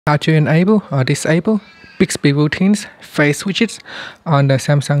How to enable or disable Bixby Routines FaceWidgets on the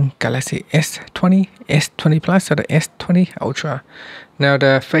Samsung Galaxy S20, S20 Plus or the S20 Ultra. Now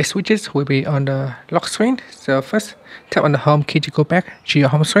the FaceWidgets will be on the lock screen. So first tap on the home key to go back to your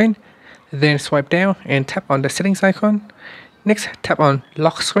home screen. Then swipe down and tap on the settings icon. Next tap on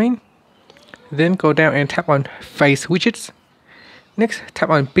lock screen. Then go down and tap on FaceWidgets. Next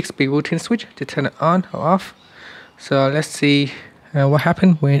tap on Bixby Routines switch to turn it on or off. So let's see what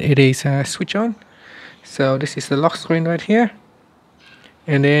happened when it is switch on. So this is the lock screen right here,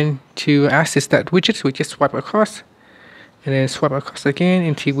 and then to access that widget we just swipe across and then swipe across again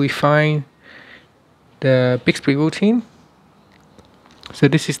until we find the Bixby routine. So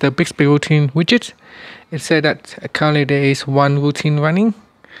this is the Bixby routine widget. It said that currently there is one routine running,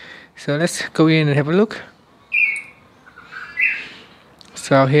 so let's go in and have a look.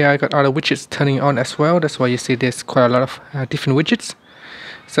 So here I got all the widgets turning on as well. That's why you see there's quite a lot of different widgets.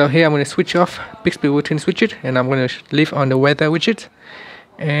 So here I'm going to switch off Bixby Routines widget, and I'm going to leave on the weather widget,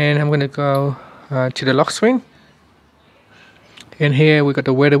 and I'm going to go to the lock screen. And here we got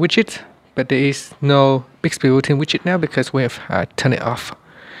the weather widget, but there is no Bixby Routine widget now because we have turned it off.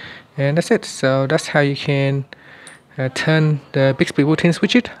 And that's it. So that's how you can turn the Bixby Routines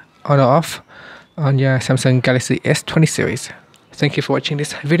widget on or off on your Samsung Galaxy S20 series. Thank you for watching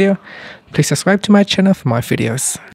this video. Please subscribe to my channel for more videos.